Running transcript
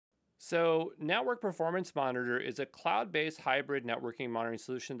So, Network Performance Monitor is a cloud based hybrid networking monitoring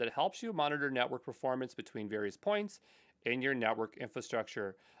solution that helps you monitor network performance between various points in your network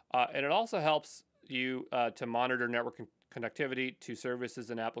infrastructure. And it also helps you to monitor network connectivity to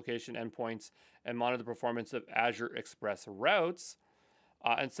services and application endpoints and monitor the performance of Azure Express routes.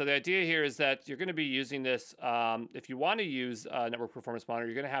 And so the idea here is that you're going to be using this. If you want to use Network Performance Monitor,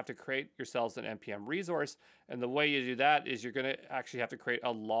 you're going to have to create yourselves an NPM resource. And the way you do that is you're going to actually have to create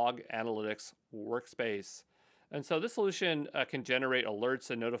a log analytics workspace. And so this solution can generate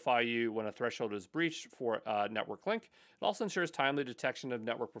alerts and notify you when a threshold is breached for a network link. It also ensures timely detection of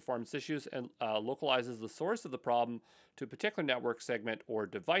network performance issues and localizes the source of the problem to a particular network segment or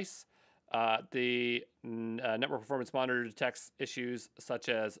device. The Network Performance Monitor detects issues such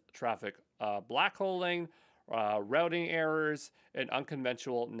as traffic black holing, routing errors, and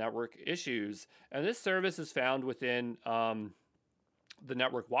unconventional network issues. And this service is found within the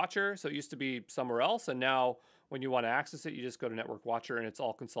Network Watcher. So it used to be somewhere else. And now when you want to access it, you just go to Network Watcher and it's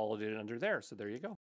all consolidated under there. So there you go.